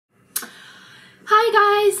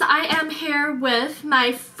Hi guys, I am here with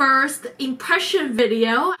my first impression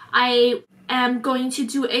video. I am going to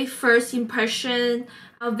do a first impression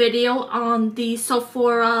video on the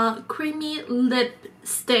Sephora creamy lip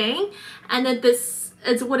stain, and then this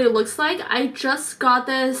is what it looks like. I just got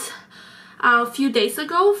this a few days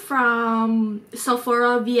ago from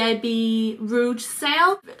Sephora VIB Rouge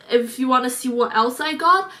sale. If you want to see what else I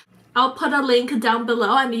got, I'll put a link down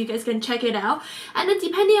below and you guys can check it out. And then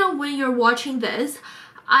depending on when you're watching this,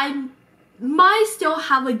 I might still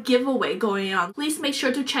have a giveaway going on. Please make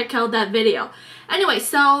sure to check out that video. Anyway,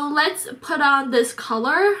 so let's put on this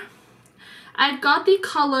color. I got the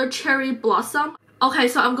color Cherry Blossom. Okay,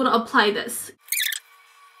 so I'm gonna apply this.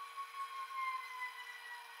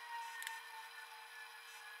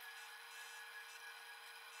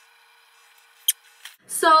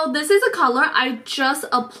 So this is a color, I just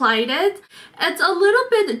applied it. It's a little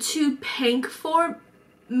bit too pink for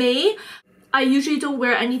me. I usually don't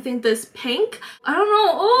wear anything this pink. I don't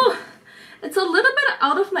know, oh, it's a little bit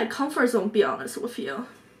out of my comfort zone, be honest with you.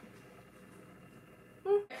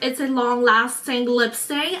 It's a long-lasting lip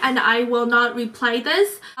stain and I will not reapply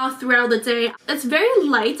this throughout the day. It's very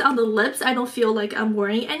light on the lips. I don't feel like I'm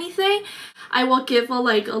wearing anything. I will give a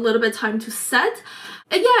little bit of time to set.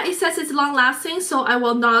 And yeah, it says it's long-lasting, so I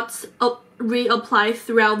will not reapply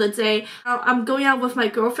throughout the day. I'm going out with my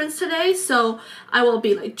girlfriends today, so I will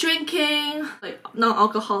be drinking,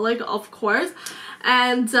 non-alcoholic of course,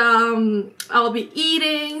 and I'll be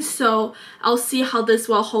eating, so I'll see how this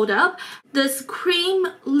will hold up. This cream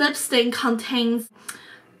lip stain contains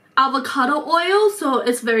avocado oil, so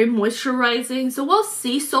it's very moisturizing, so we'll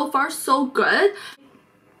see. So far so good.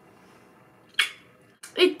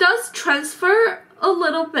 It does transfer a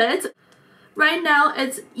little bit. Right now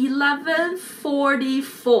it's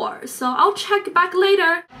 11:44, so I'll check back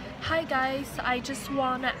later. Hi guys, I just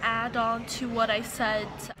want to add on to what I said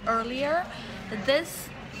earlier. This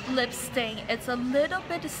lip stain, it's a little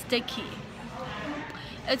bit sticky.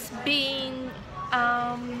 It's been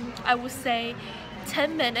I would say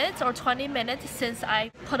 10 minutes or 20 minutes since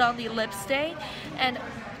I put on the lip stain, and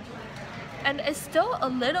it's still a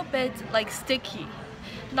little bit sticky.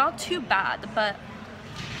 Not too bad, but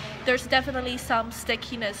there's definitely some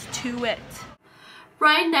stickiness to it.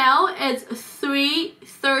 Right now it's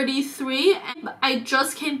 3:33 and I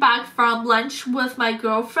just came back from lunch with my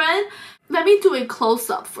girlfriend. Let me do a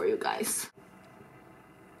close-up for you guys.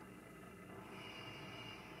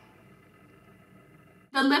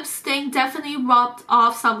 The lip stain definitely rubbed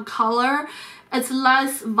off some color. It's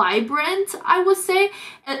less vibrant, I would say.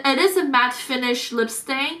 It is a matte finish lip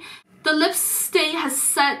stain. The lip stain has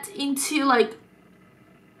set into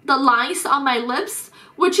the lines on my lips,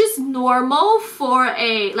 which is normal for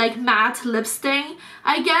a matte lip stain,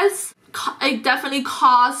 I guess. It definitely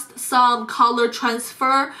caused some color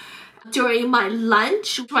transfer during my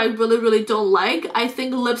lunch, which I really don't like. I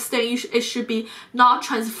think lip stain, it should be not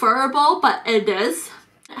transferable, but it is.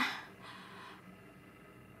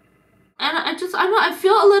 And I don't know, I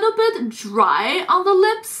feel a little bit dry on the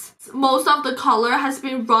lips. Most of the color has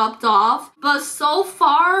been rubbed off, but so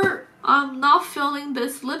far I'm not feeling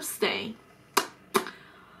this lip stain.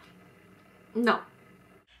 No.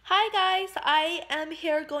 Hi guys, I am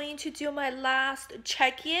here going to do my last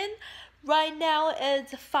check-in. Right now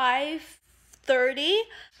it's 5:30.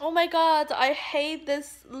 Oh my god, I hate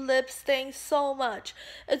this lip stain so much.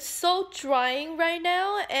 It's so drying right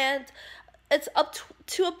now, and it's up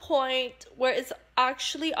to a point where it's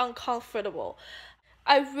actually uncomfortable.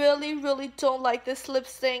 I really don't like this lip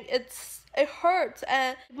stain. It hurts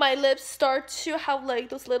and my lips start to have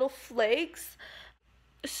those little flakes.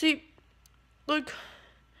 See, look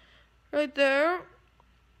right there.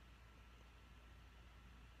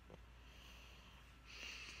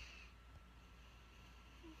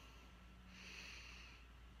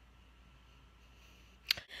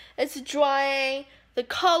 It's drying, the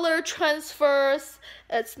color transfers,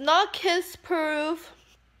 it's not kiss proof.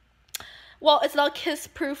 Well, it's not kiss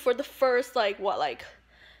proof for the first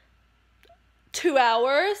 2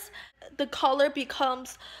 hours. The color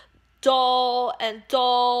becomes dull and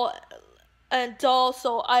dull and dull,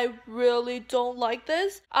 so I really don't like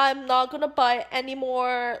this. I'm not gonna buy any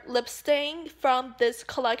more lip stain from this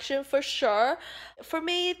collection for sure. For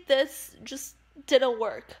me, this just didn't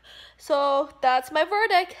work. So that's my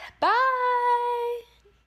verdict. Bye!